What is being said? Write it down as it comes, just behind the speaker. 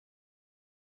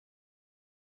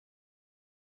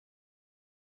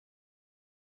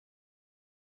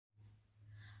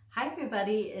Hi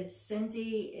everybody, it's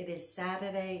Cindy. It is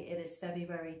Saturday. It is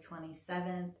February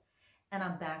 27th and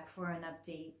I'm back for an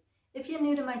update. If you're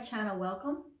new to my channel,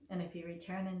 welcome. And if you're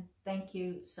returning, thank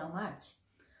you so much.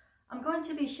 I'm going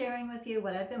to be sharing with you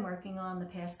what I've been working on the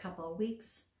past couple of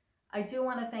weeks. I do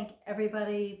want to thank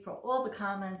everybody for all the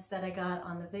comments that I got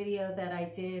on the video that I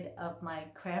did of my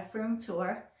craft room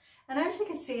tour. And as you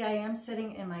can see, I am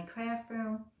sitting in my craft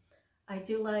room. I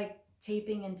do like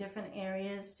taping in different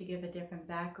areas to give a different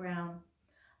background.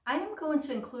 I am going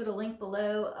to include a link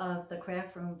below of the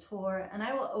craft room tour, and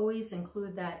I will always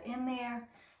include that in there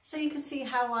so you can see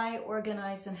how I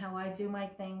organize and how I do my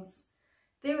things.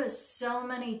 There is so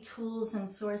many tools and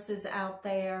sources out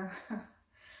there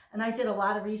and I did a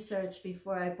lot of research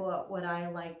before I bought what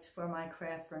I liked for my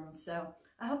craft room, so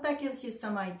I hope that gives you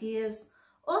some ideas.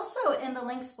 Also in the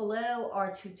links below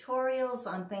are tutorials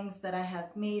on things that I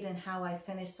have made and how I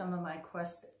finish some of my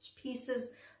cross-stitch pieces.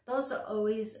 Those are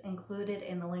always included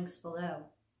in the links below.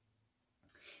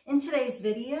 In today's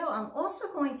video, I'm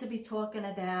also going to be talking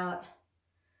about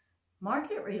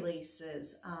market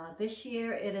releases. This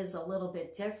year it is a little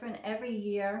bit different. Every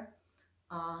year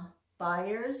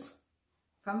buyers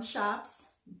from shops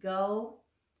go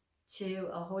to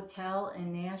a hotel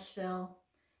in Nashville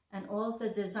and all of the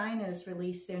designers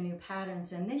release their new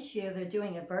patterns, and this year they're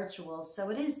doing it virtual, so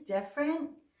it is different.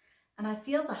 And I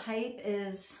feel the hype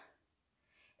is,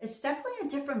 it's definitely a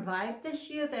different vibe this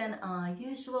year than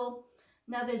usual.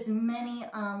 Now there's many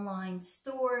online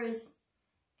stores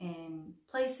and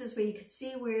places where you could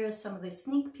see where some of the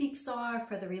sneak peeks are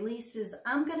for the releases.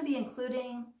 I'm going to be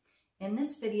including in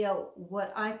this video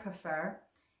what I prefer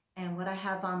and what I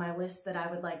have on my list that I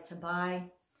would like to buy.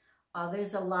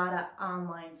 There's a lot of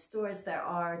online stores that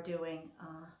are doing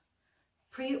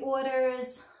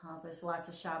pre-orders. There's lots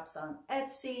of shops on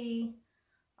Etsy.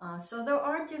 So there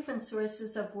are different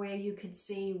sources of where you could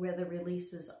see where the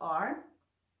releases are.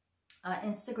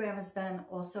 Instagram has been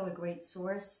also a great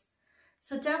source.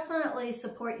 So definitely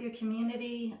support your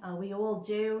community. We all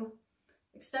do,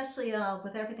 especially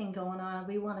with everything going on.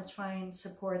 We want to try and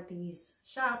support these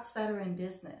shops that are in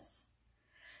business.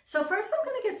 So first I'm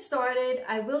going to get started.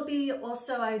 I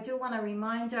do want a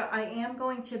reminder, I am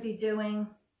going to be doing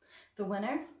the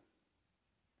winner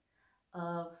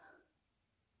of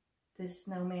this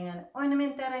snowman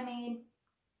ornament that I made.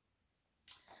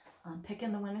 I'm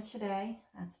picking the winner today.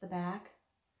 That's the back.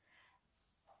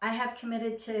 I have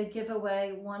committed to give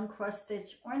away one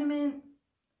cross-stitch ornament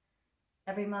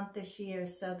every month this year.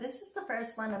 So this is the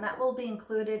first one, and that will be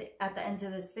included at the end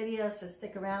of this video, so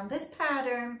stick around. This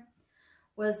pattern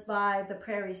was by the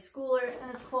Prairie Schooler,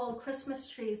 and it's called Christmas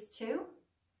Trees 2.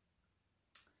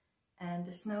 And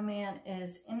the snowman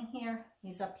is in here.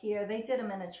 He's up here. They did him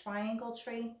in a triangle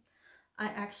tree. I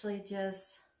actually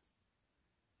just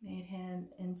made him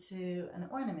into an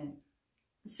ornament.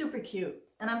 Super cute.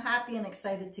 And I'm happy and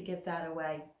excited to give that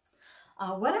away.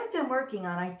 What I've been working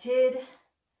on, I did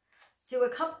do a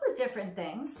couple of different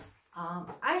things.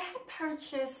 I had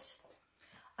purchased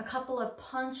a couple of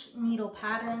punch needle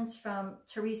patterns from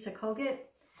Teresa Kogut,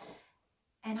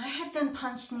 and I had done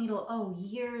punch needle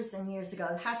years and years ago.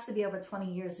 It has to be over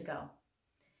 20 years ago,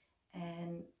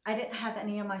 and I didn't have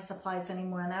any of my supplies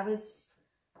anymore, and I was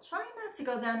trying not to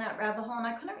go down that rabbit hole, and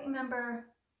I couldn't remember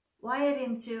why I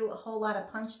didn't do a whole lot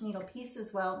of punch needle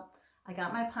pieces. Well, I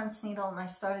got my punch needle and I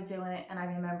started doing it, and I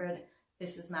remembered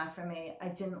this is not for me. I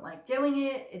didn't like doing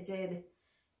it.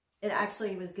 It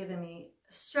actually was giving me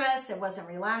stress. It wasn't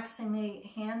relaxing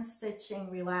me. Hand stitching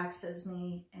relaxes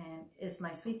me and is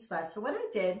my sweet spot. So what I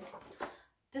did,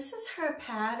 this is her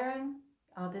pattern.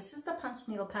 This is the punch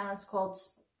needle pattern. It's called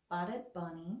Spotted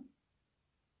Bunny.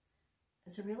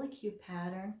 It's a really cute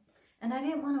pattern, and I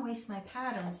didn't want to waste my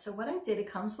pattern. So what I did,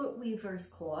 it comes with weaver's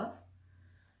cloth,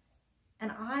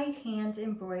 and I hand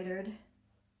embroidered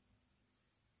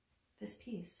this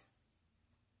piece.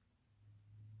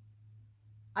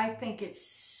 I think it's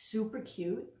super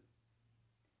cute.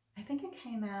 I think it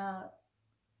came out,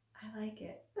 I like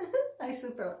it.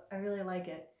 I really like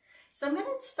it. So I'm going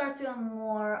to start doing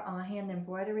more hand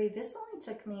embroidery. This only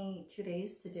took me 2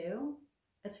 days to do.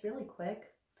 It's really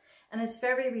quick. And it's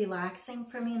very relaxing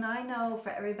for me. And I know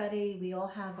for everybody, we all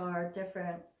have our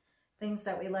different things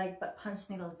that we like, but punch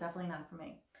needle is definitely not for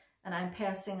me. And I'm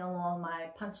passing along my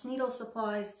punch needle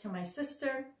supplies to my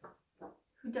sister,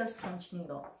 who does punch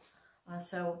needle.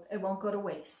 So it won't go to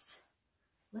waste.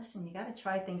 Listen, you got to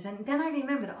try things. And then I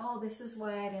remembered, oh, this is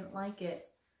why I didn't like it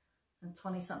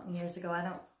 20-something years ago.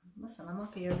 I'm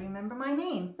lucky I remember my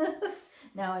name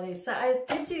nowadays. So I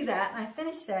did do that, and I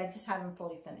finished it. I just haven't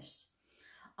fully finished.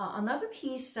 Another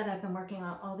piece that I've been working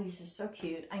on, oh, these are so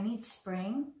cute. I need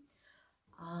spring.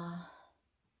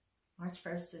 March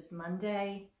 1st is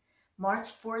Monday. March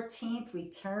 14th, we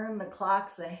turn the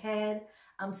clocks ahead.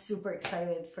 I'm super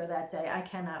excited for that day. I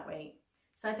cannot wait.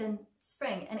 So I've been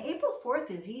spring. And April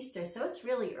 4th is Easter, so it's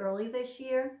really early this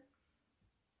year.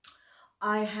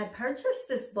 I had purchased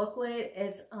this booklet.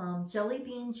 It's Jelly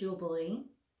Bean Jubilee.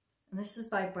 And this is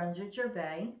by Brenda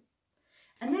Gervais.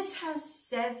 And this has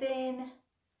 7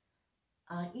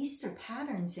 Easter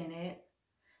patterns in it.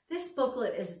 This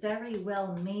booklet is very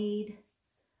well made.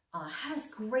 Has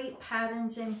great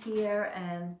patterns in here,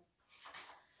 and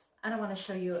I don't want to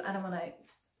show you, I don't want to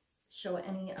show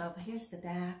any of, here's the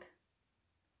back.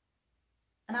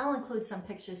 And I'll include some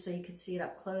pictures so you can see it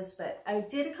up close, but I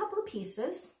did a couple of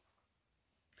pieces.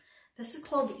 This is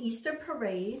called Easter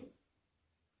Parade.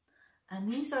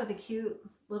 And these are the cute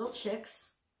little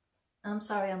chicks. I'm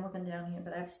sorry, I'm looking down here,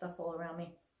 but I have stuff all around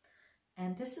me.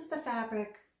 And this is the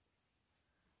fabric.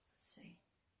 Let's see.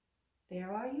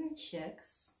 There are your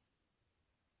chicks.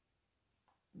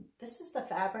 This is the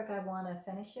fabric I want to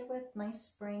finish it with.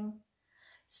 Nice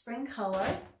spring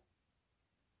color.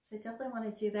 So I definitely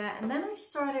want to do that. And then I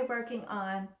started working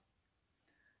on,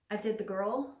 I did the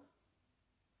girl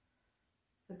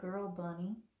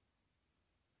bunny.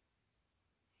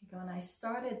 And I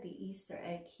started the Easter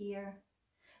egg here.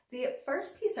 The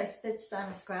first piece I stitched on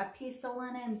a scrap piece of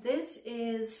linen. This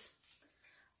is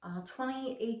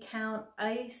 28 count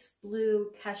ice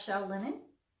blue cashel linen.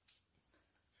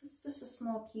 So it's just a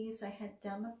small piece. I had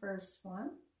done the first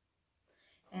one.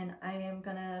 And I am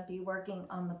going to be working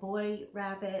on the boy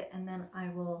rabbit, and then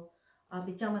I'll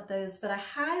be done with those. But I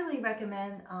highly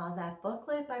recommend that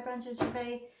booklet by Brenda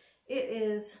Gervais.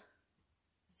 It's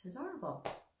adorable.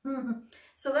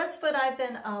 So that's what I've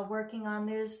been working on.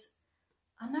 There's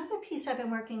another piece I've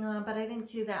been working on, but I didn't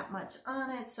do that much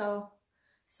on it. So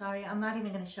sorry, I'm not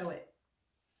even going to show it.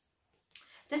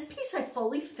 This piece I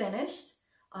fully finished.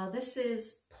 This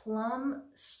is Plum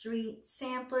Street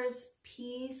Samplers,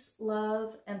 Peace,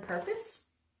 Love, and Purpose.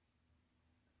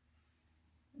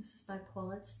 This is by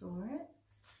Paulette Stewart.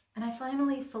 And I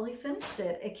finally fully finished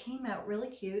it. It came out really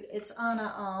cute. It's on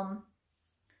a,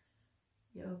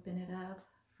 you open it up,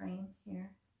 frame here,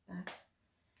 back.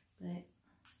 But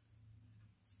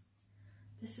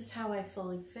this is how I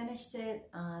fully finished it.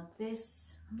 I'm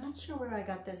not sure where I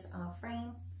got this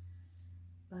frame,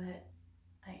 but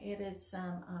I added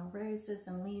some roses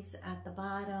and leaves at the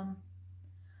bottom.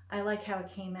 I like how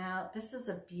it came out. This is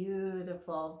a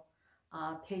beautiful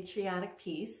patriotic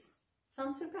piece. So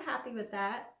I'm super happy with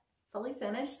that. Fully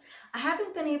finished. I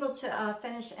haven't been able to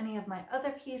finish any of my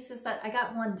other pieces, but I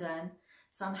got one done.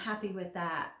 So I'm happy with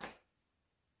that.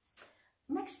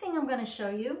 Next thing I'm going to show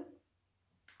you,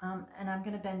 and I'm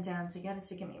going to bend down to get it,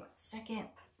 so give me 1 second.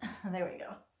 There we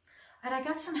go. And I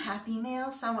got some happy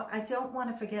mail, so I don't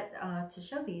want to forget to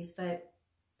show these, but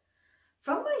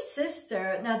from my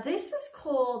sister. Now this is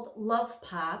called Love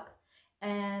Pop,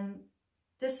 and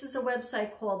this is a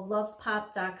website called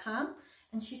lovepop.com,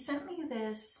 and she sent me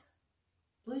this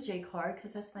Blue Jay card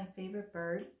because that's my favorite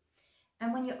bird.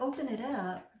 And when you open it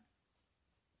up,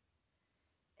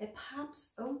 it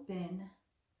pops open.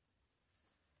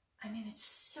 I mean, it's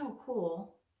so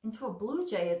cool. Into a blue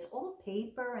jay. It's all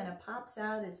paper and it pops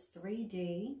out. It's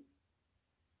 3D.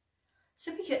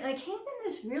 Super cute. And it came in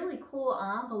this really cool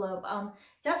envelope.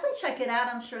 Definitely check it out.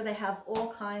 I'm sure they have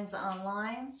all kinds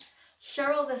online.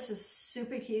 Cheryl, this is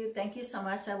super cute. Thank you so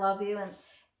much. I love you. And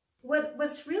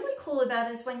what's really cool about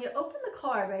it is when you open the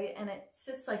card, right, and it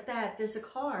sits like that, there's a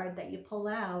card that you pull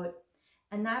out,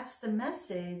 and that's the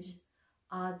message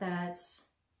that's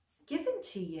given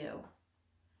to you.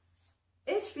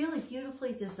 It's really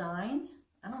beautifully designed.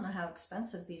 I don't know how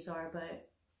expensive these are, but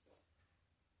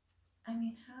I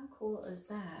mean, how cool is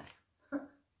that?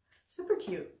 Super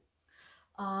cute.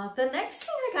 The next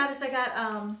thing I got is I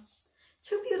got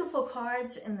 2 beautiful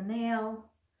cards in the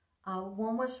mail.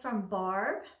 One was from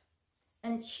Barb,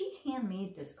 and she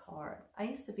handmade this card. I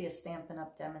used to be a Stampin'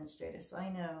 Up! Demonstrator, so I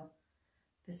know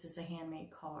this is a handmade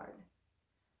card.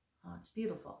 It's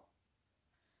beautiful.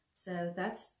 So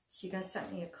she guys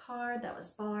sent me a card. That was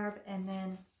Barb. And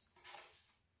then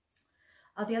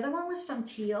the other one was from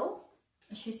Teal.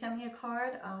 She sent me a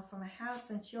card for my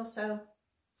house, and she also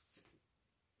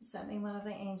sent me one of the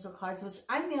angel cards, which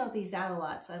I mail these out a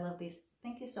lot, so I love these.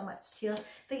 Thank you so much, Teal.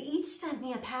 They each sent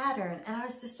me a pattern, and I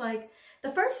was just like,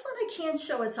 the first one I can't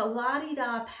show. It's a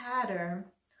la-di-da pattern.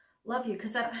 Love you,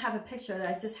 because I don't have a picture.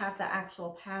 I just have the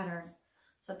actual pattern.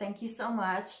 So thank you so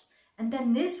much. And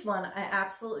then this one I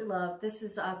absolutely love. This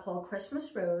is called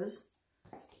Christmas Rose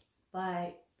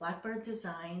by Blackbird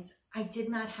Designs. I did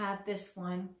not have this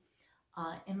one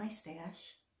in my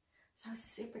stash. So I was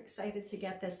super excited to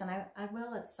get this, and I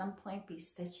will at some point be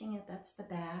stitching it. That's the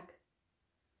back.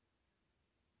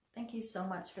 Thank you so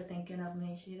much for thinking of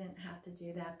me. She didn't have to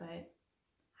do that, but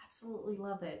absolutely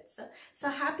love it. So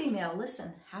Happy Mail.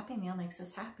 Listen, Happy Mail makes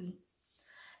us happy.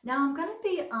 Now I'm going to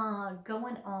be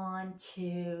going on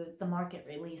to the market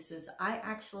releases. I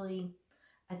actually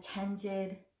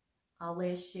attended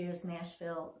last year's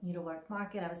Nashville Needlework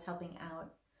Market. I was helping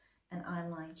out an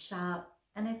online shop,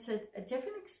 and it's a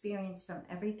different experience from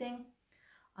everything.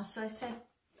 So I said,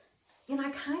 you know,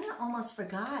 I kind of almost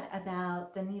forgot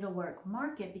about the Needlework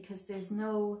Market because there's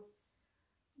no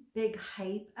big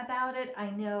hype about it. I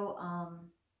know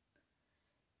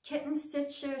Kitten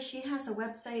Stitcher, she has a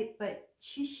website, but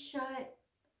she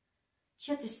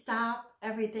had to stop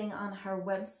everything on her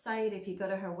website if you go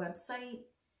to her website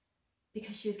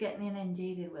because she was getting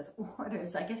inundated with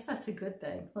orders. I guess that's a good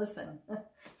thing. Listen,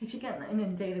 if you're getting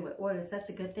inundated with orders, that's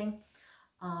a good thing.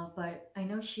 But I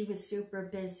know she was super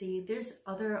busy. There's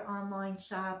other online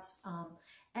shops,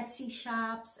 Etsy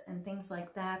shops and things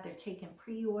like that. They're taking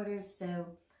pre-orders. So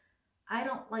I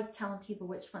don't like telling people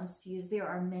which ones to use. There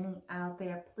are many out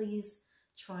there. Please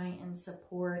try and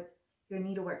support your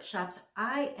needlework shops.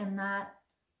 I am not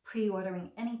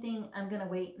pre-ordering anything. I'm going to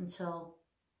wait until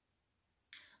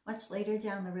much later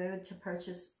down the road to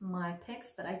purchase my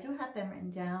picks, but I do have them written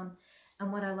down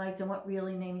and what I liked and what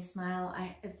really made me smile.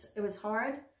 It was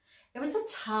hard. It was a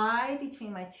tie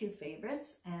between my two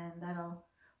favorites, and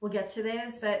we'll get to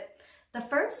those. But the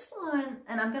first one,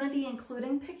 and I'm going to be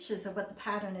including pictures of what the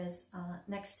pattern is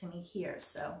next to me here,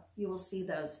 so you will see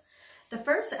those. The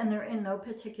first, and they're in no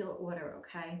particular order,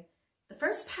 okay? The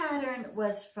first pattern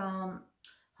was from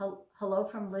Hello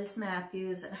from Liz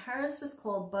Matthews, and hers was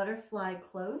called Butterfly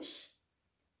Cloche.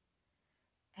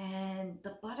 And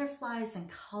the butterflies and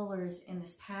colors in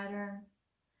this pattern,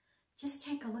 just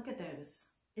take a look at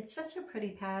those. It's such a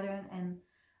pretty pattern, and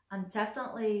I'm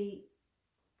definitely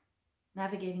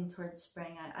navigating towards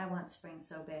spring. I want spring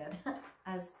so bad,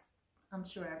 as I'm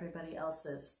sure everybody else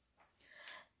is.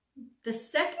 The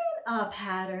second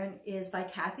pattern is by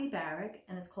Kathy Barrick,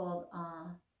 and it's called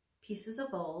Pieces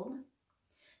of Gold.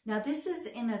 Now this is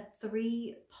in a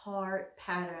 3-part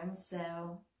pattern,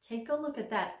 so take a look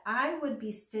at that. I would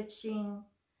be stitching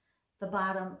the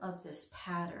bottom of this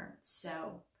pattern,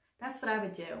 so that's what I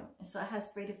would do. So it has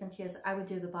 3 different tiers. I would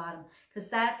do the bottom because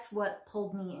that's what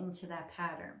pulled me into that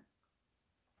pattern.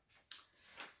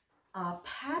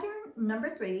 Pattern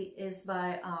number 3 is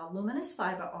by Luminous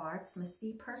Fiber Arts,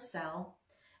 Misty Purcell,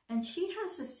 and she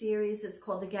has a series. It's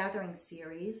called the Gathering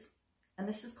Series, and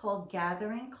this is called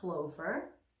Gathering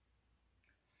Clover.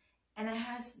 And it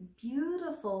has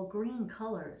beautiful green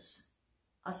colors.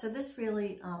 So this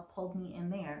really pulled me in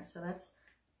there. So that's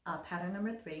pattern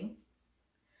number 3.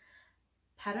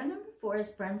 Pattern number 4 is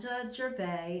Brenda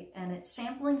Gervais, and it's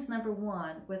samplings number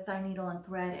 1 with Thy Needle and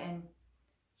Thread. And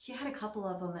she had a couple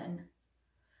of them. And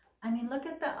I mean, look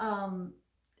at the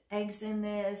eggs in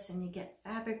this, and you get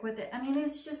fabric with it. I mean,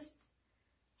 it's just,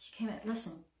 she came in,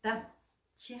 listen,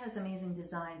 she has amazing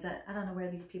designs. I don't know where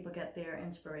these people get their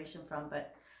inspiration from,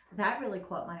 but that really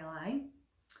caught my eye.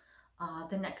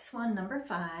 The next one, number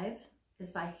 5,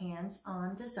 is by Hands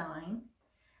On Design.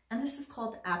 And this is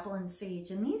called Apple and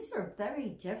Sage. And these are very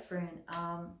different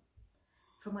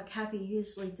from what Kathy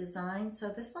usually designs. So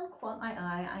this one caught my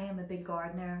eye. I am a big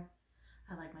gardener.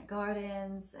 I like my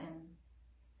gardens and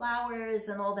flowers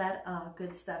and all that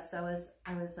good stuff. So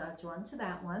I was drawn to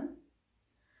that one.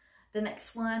 The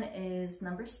next one is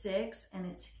number 6, and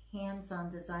it's Hands On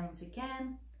Designs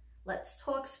again. Let's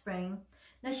Talk Spring.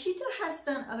 Now she has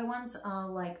done other ones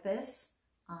like this.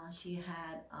 She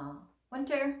had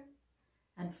winter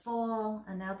and fall,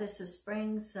 and now this is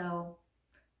spring. So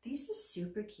these are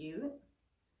super cute,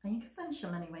 and you can finish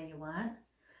them any way you want.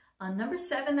 Number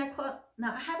 7,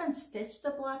 now I haven't stitched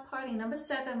the block party. Number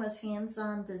 7 was Hands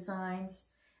On Designs,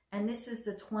 and this is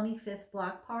the 25th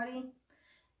block party.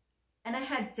 And it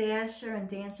had Dasher and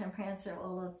Dancer and Prancer,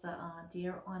 all of the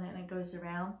deer on it, and it goes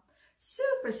around.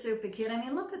 Super, super cute. I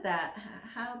mean, look at that.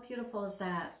 How beautiful is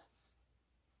that?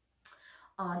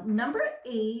 Number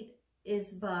 8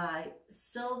 is by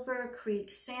Silver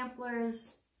Creek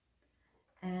Samplers,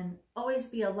 and Always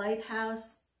Be a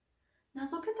Lighthouse. Now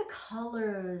look at the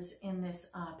colors in this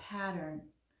pattern.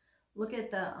 Look at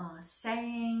the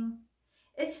saying.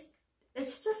 It's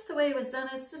just the way it was done.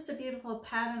 It's just a beautiful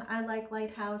pattern. I like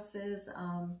lighthouses.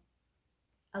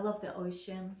 I love the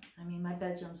ocean. I mean, my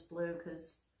bedroom's blue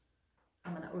because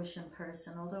I'm an ocean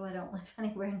person, although I don't live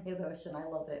anywhere near the ocean. I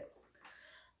love it.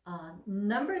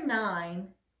 Number 9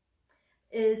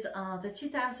 is the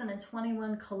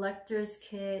 2021 Collector's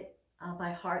Kit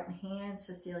by Heart and Hand,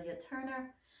 Cecilia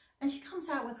Turner. And she comes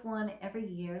out with one every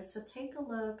year. So take a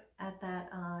look at that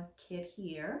kit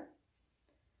here.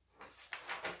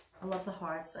 I love the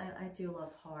hearts. I do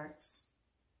love hearts.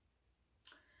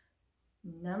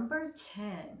 Number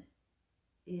 10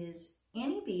 is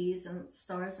Annie B's and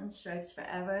Stars and Stripes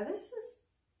Forever. This is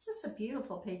just a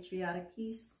beautiful patriotic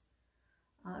piece.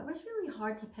 It was really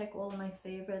hard to pick all of my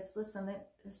favorites. Listen,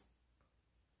 there's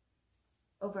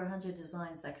over 100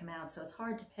 designs that come out, so it's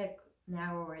hard to pick,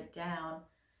 narrow it down.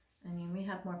 I mean, we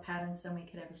have more patterns than we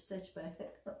could ever stitch,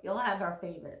 but you'll have our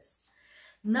favorites.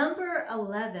 Number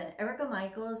 11, Erica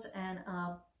Michaels and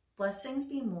Blessings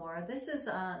Be More. This is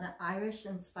an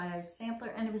Irish-inspired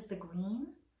sampler, and it was the green,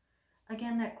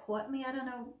 again, that caught me. I don't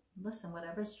know, listen,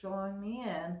 whatever's drawing me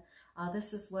in,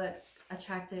 this is what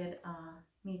attracted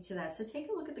me to that. So take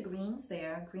a look at the greens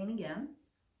there, green again.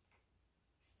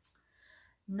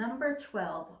 Number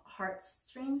 12,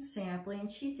 Heartstring Sampling.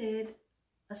 She did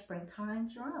a Springtime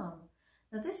Drum.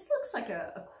 Now this looks like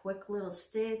a quick little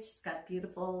stitch. It's got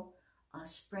beautiful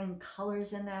spring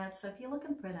colors in that. So if you're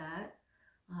looking for that,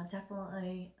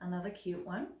 definitely another cute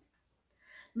one.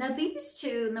 Now these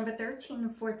two, number 13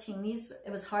 and 14, these,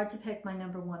 it was hard to pick my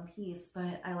number one piece,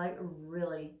 but I like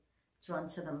really drawn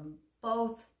to them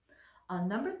both.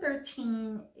 Number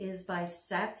 13 is by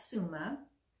Satsuma,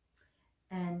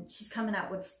 and she's coming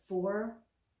out with 4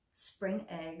 spring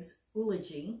eggs,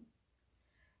 Eulogy.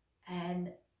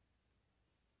 And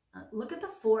look at the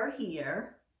 4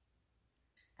 here,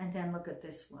 and then look at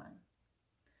this one.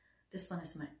 This one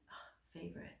is my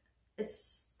favorite.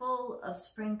 It's full of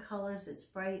spring colors. It's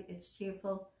bright, it's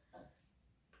cheerful.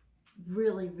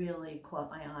 Really, really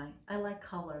caught my eye. I like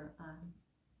color.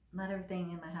 Not everything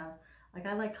in my house. Like,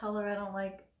 I like color. I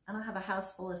don't have a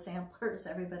house full of samplers.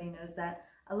 Everybody knows that.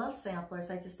 I love samplers.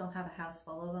 I just don't have a house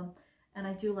full of them. And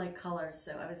I do like colors,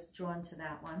 so I was drawn to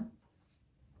that one.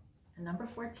 And number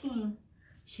 14,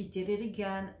 she did it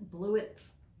again, blew it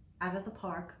out of the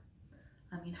park.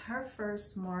 I mean, her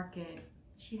first market,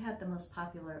 she had the most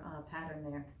popular pattern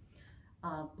there.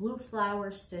 Blue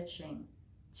Flower Stitching,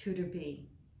 Tudor B.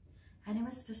 And it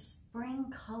was the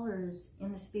spring colors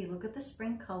in this bee. Look at the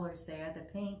spring colors there, the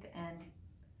pink, and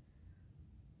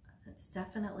it's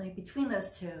definitely, between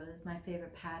those two, is my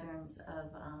favorite patterns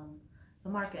of the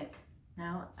market.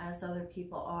 Now, as other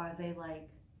people are, they like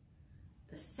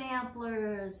the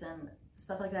samplers and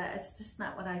stuff like that. It's just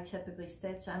not what I typically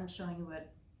stitch. I'm showing you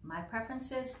what my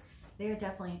preference is. There are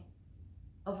definitely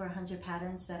over 100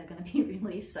 patterns that are going to be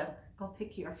released, so go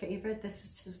pick your favorite. This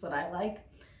is just what I like.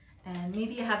 And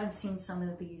maybe you haven't seen some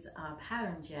of these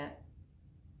patterns yet.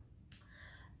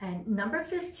 And number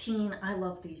 15, I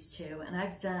love these two, and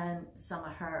I've done some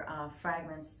of her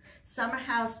fragments. Summer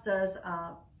House does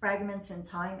fragments in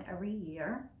time every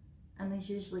year, and there's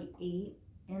usually 8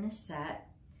 in a set.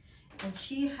 And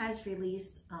she has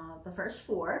released the first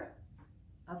 4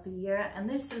 of the year, and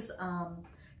this is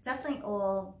definitely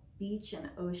all beach and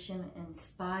ocean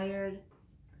inspired.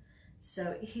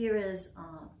 So here is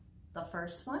the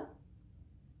first one.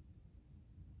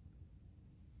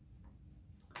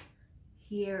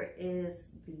 Here is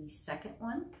the second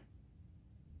one.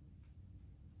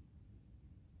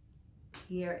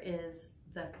 Here is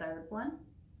the third one.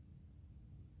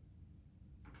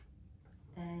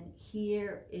 And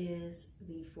here is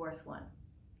the fourth one.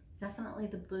 Definitely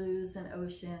the blues and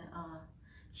ocean.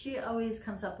 She always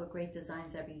comes up with great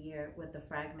designs every year with the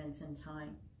fragments in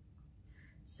time.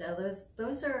 So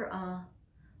those are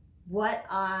what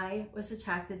I was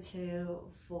attracted to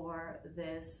for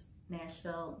this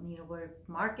Nashville Needlework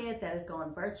Market that is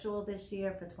going virtual this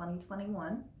year for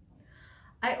 2021.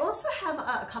 I also have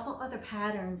a couple other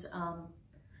patterns.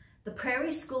 The Prairie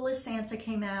Schooler Santa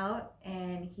came out,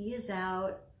 and he is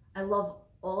out. I love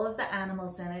all of the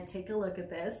animals in it. Take a look at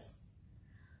this.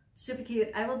 Super cute.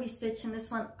 I will be stitching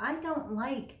this one. I don't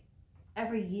like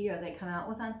every year they come out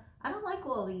with one. I don't like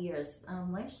all the years.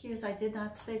 Last year's I did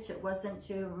not stitch. It wasn't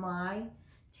to my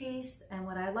taste and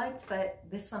what I liked, but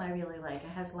this one I really like. It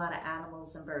has a lot of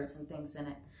animals and birds and things in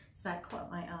it, so that caught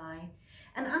my eye.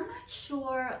 And I'm not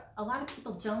sure, a lot of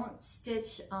people don't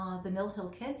stitch the Mill Hill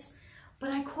kits,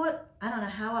 but I don't know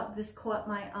how this caught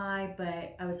my eye,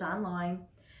 but I was online.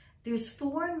 There's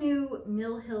 4 new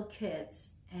Mill Hill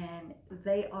kits, and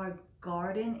they are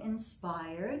garden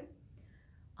inspired.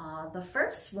 The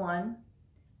first one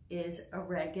is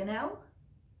oregano.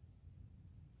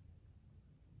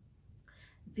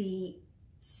 The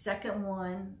second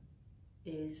one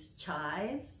is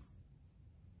chives.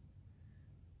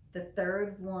 The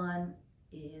third one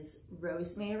is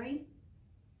rosemary.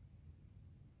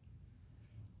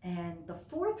 And the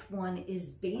fourth one is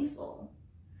basil.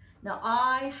 Now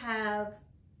I have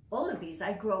all of these.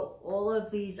 I grow all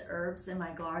of these herbs in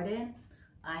my garden.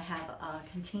 I have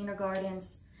container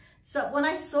gardens. So when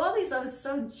I saw these, I was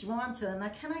so drawn to them.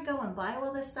 Like, can I go and buy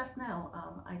all this stuff? No,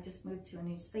 I just moved to a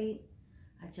new state.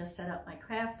 I just set up my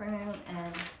craft room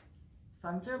and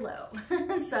funds are low.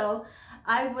 So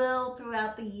I will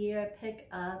throughout the year pick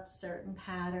up certain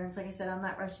patterns. Like I said, I'm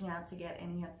not rushing out to get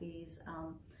any of these.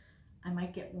 I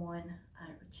might get one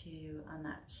or two, I'm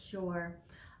not sure.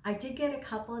 I did get a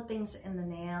couple of things in the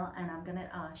mail and I'm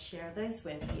gonna share those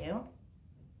with you.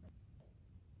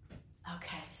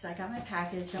 Okay, so I got my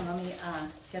package and let me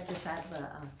get this out of the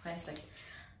plastic.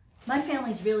 My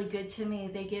family's really good to me.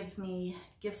 They give me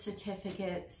gift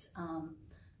certificates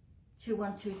to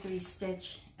 123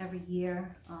 Stitch every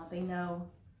year. They know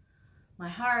my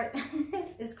heart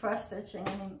is cross stitching.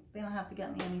 I mean, they don't have to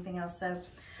get me anything else. So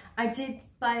I did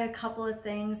buy a couple of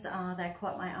things that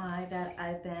caught my eye that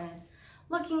I've been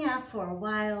looking at for a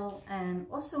while, and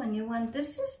also a new one.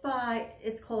 This is by,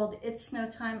 it's called It's Snow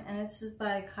Time, and this is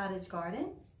by Cottage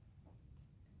Garden.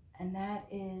 And that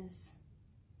is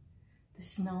the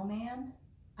snowman.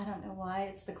 I don't know why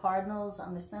it's the cardinals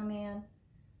on the snowman.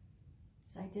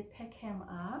 So I did pick him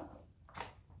up.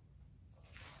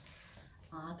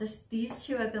 These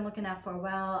two I've been looking at for a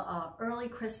while. Early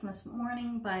Christmas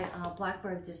Morning by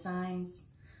Blackbird Designs.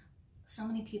 So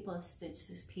many people have stitched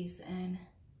this piece and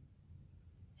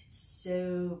it's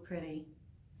so pretty.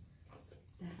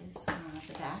 That is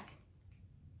the back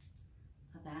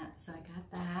of that. So I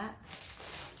got that.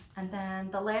 And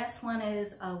then the last one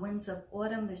is Winds of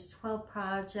Autumn. There's 12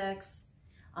 projects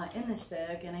in this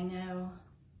book, and I know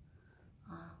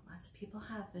lots of people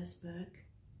have this book.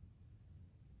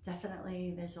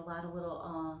 Definitely, there's a lot of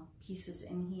little pieces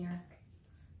in here.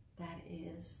 That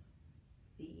is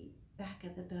the back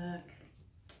of the book.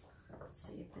 Let's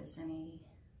see if there's any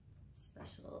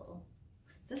special.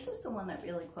 This is the one that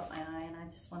really caught my eye, and I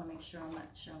just want to make sure I'm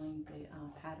not showing the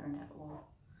pattern at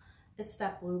all. It's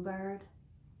that bluebird.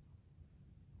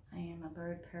 I am a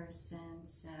bird person,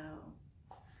 so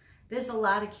there's a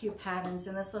lot of cute patterns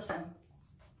in this. Listen,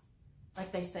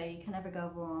 like they say, you can never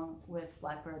go wrong with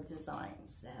Blackbird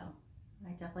Designs. So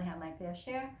I definitely have my fair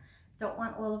share. Don't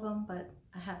want all of them, but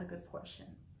I have a good portion.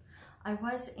 I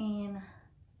was in,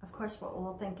 of course, we're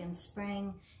all thinking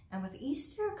spring, and with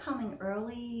Easter coming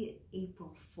early,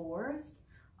 April 4th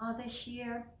this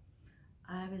year,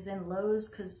 I was in Lowe's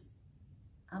because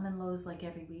I'm in Lowe's like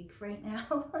every week right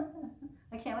now.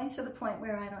 I can't wait to the point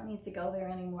where I don't need to go there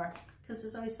anymore because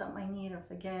there's always something I need or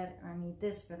forget, or I need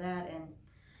this for that, and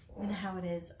you know how it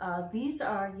is. These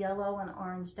are yellow and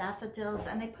orange daffodils,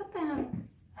 and they put them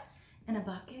in a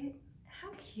bucket. How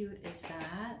cute is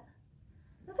that?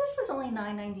 Now, this was only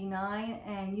 $9.99,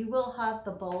 and you will have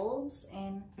the bulbs,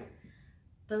 and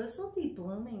those will be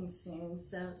blooming soon.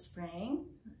 So spring,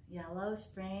 yellow,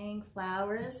 spring,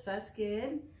 flowers, that's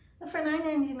good. But for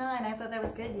 $9.99, I thought that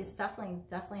was good. You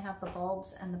definitely have the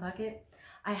bulbs and the bucket.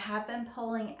 I have been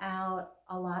pulling out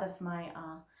a lot of my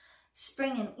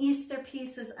spring and Easter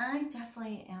pieces. I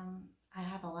definitely am. I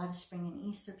have a lot of spring and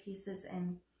Easter pieces,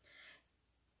 and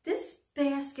this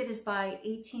basket is by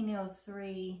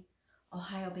 1803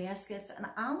 Ohio Baskets, and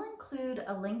I'll include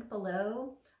a link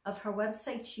below of her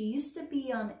website. She used to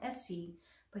be on Etsy,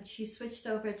 but she switched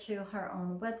over to her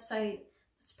own website.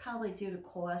 It's probably due to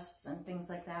costs and things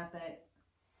like that, but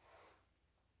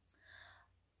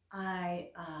I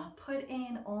put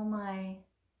in all my,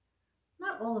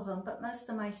 not all of them, but most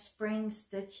of my spring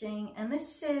stitching, and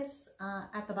this sits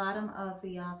at the bottom of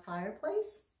the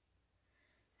fireplace.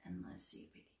 And let's see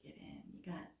if we can get in.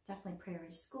 You got definitely Prairie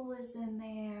Schoolers in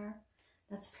there.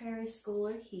 That's Prairie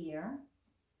Schooler here.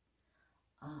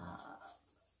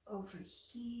 Over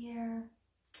here,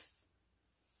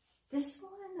 this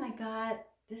one I got,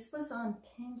 this was on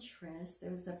Pinterest.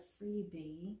 There was a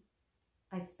freebie,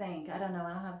 I think. I don't know.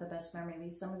 I don't have the best memory.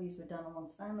 Some of these were done a long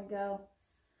time ago.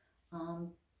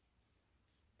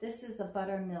 This is a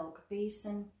buttermilk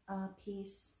basin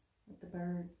piece with the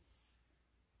bird.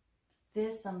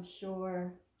 This, I'm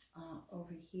sure,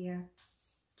 over here.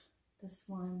 This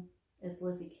one is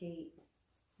Lizzie Kate.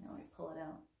 Now I pull it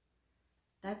out.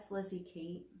 That's Lizzie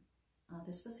Kate.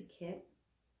 This was a kit.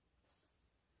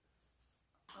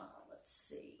 Let's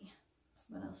see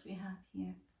what else we have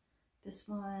here. This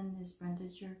one is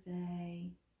Brenda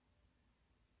Gervais.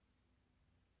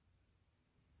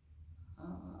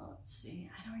 Let's see.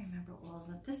 I don't remember all of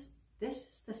them. This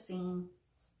is the same.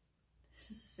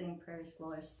 This is the same Prairie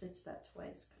School. I stitched that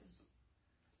twice because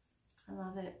I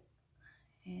love it.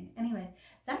 And anyway,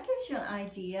 that gives you an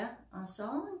idea. So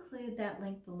I'll include that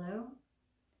link below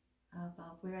of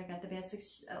where I got the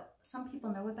baskets. Some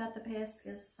people know about the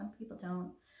baskets, some people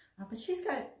don't. But she's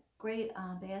got great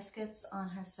baskets on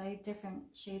her site, different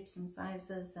shapes and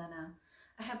sizes. And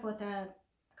I had bought that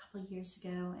a couple of years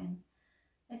ago, and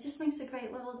it just makes a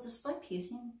great little display piece.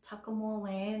 You can tuck them all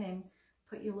in and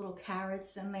put your little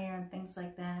carrots in there and things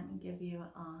like that, and give you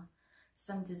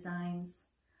some designs.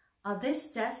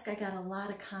 This desk, I got a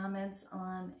lot of comments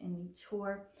on in the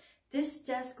tour. This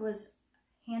desk was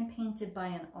hand painted by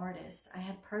an artist. I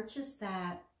had purchased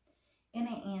that in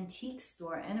an antique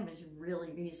store, and it was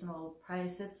really reasonable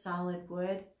price. It's solid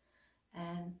wood,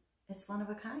 and it's one of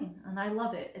a kind, and I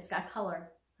love it. It's got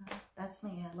color. That's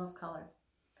me. I love color.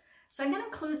 So I'm going to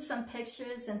include some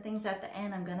pictures and things at the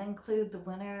end. I'm going to include the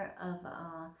winner of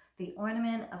the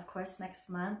ornament, of course, next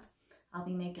month. I'll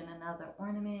be making another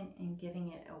ornament and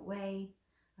giving it away.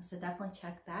 So definitely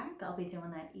check back. I'll be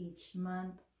doing that each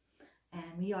month. And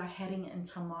we are heading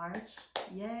into March.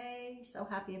 Yay! So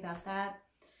happy about that.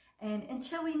 And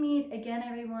until we meet again,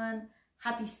 everyone,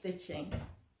 happy stitching.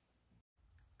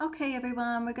 Okay,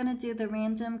 everyone, we're going to do the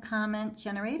random comment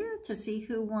generator to see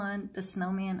who won the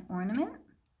snowman ornament.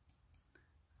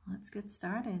 Let's get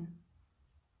started.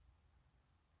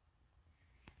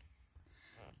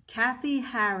 Kathy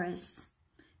Harris,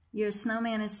 your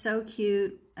snowman is so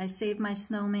cute. I saved my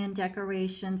snowman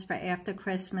decorations for after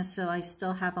Christmas, so I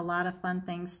still have a lot of fun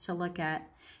things to look at.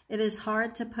 It is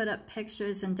hard to put up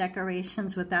pictures and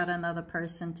decorations without another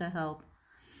person to help.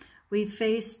 We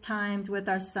FaceTimed with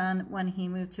our son when he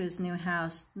moved to his new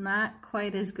house. Not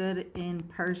quite as good in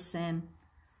person,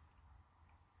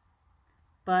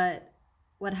 but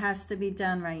what has to be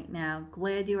done right now.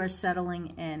 Glad you are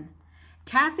settling in.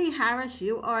 Kathy Harris,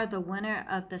 you are the winner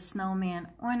of the snowman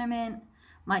ornament.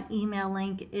 My email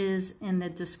link is in the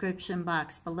description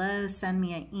box below. Send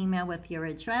me an email with your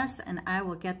address and I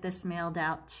will get this mailed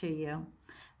out to you.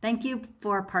 Thank you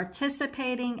for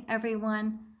participating,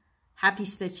 everyone. Happy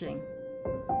stitching.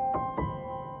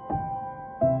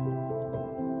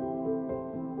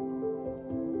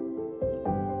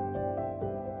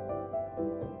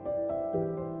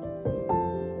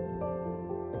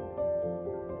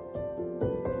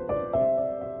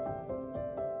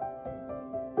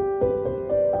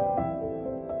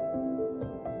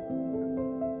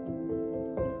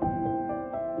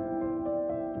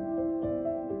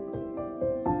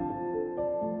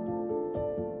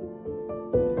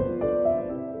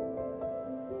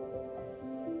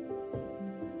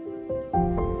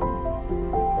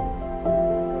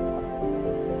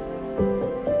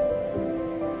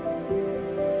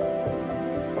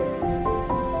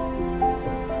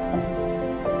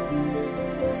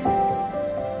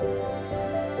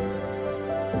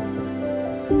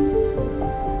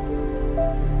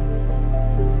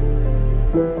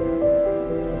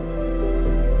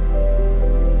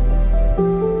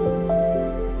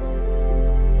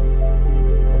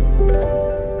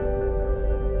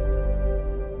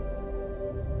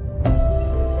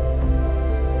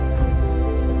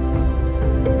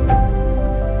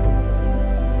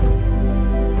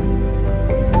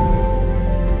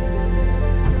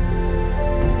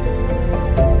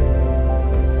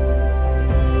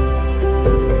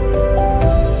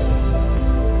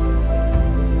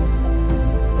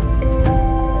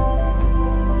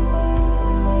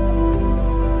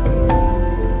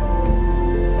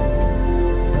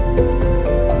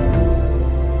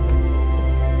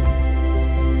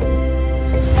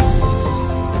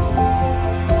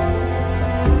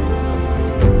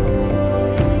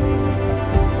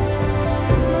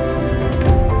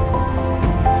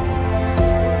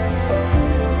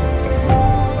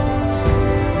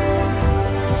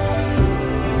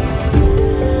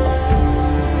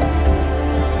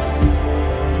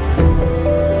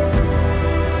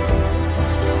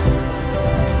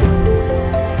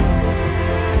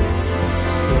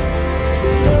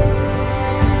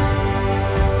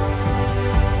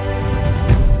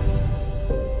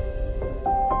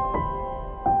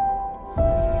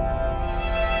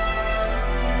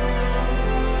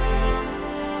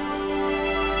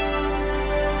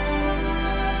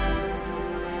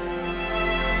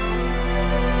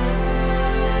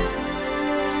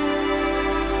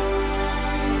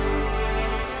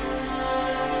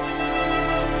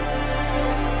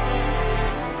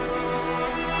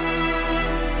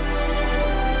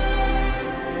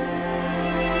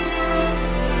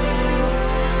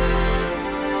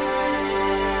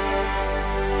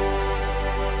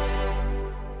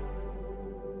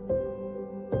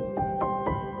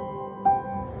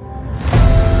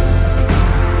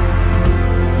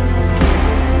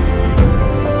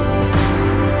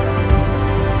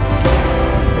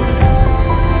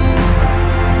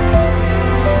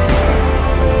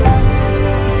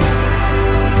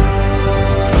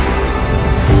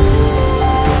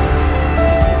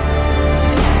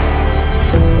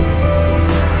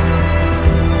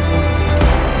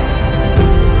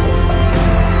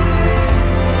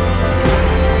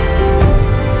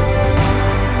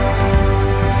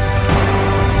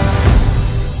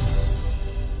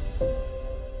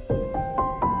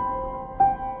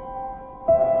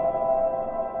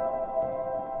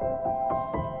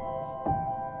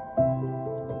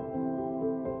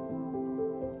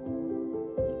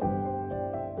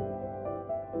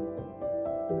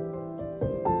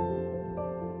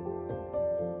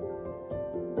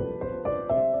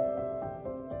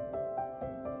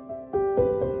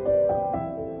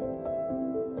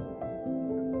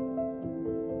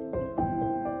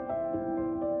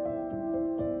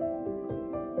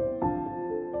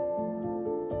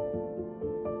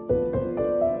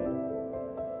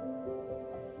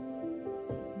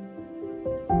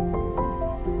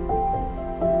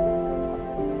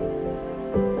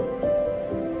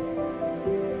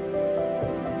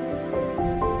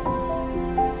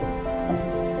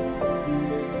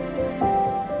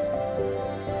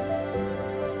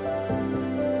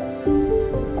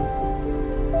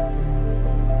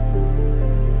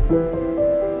 you.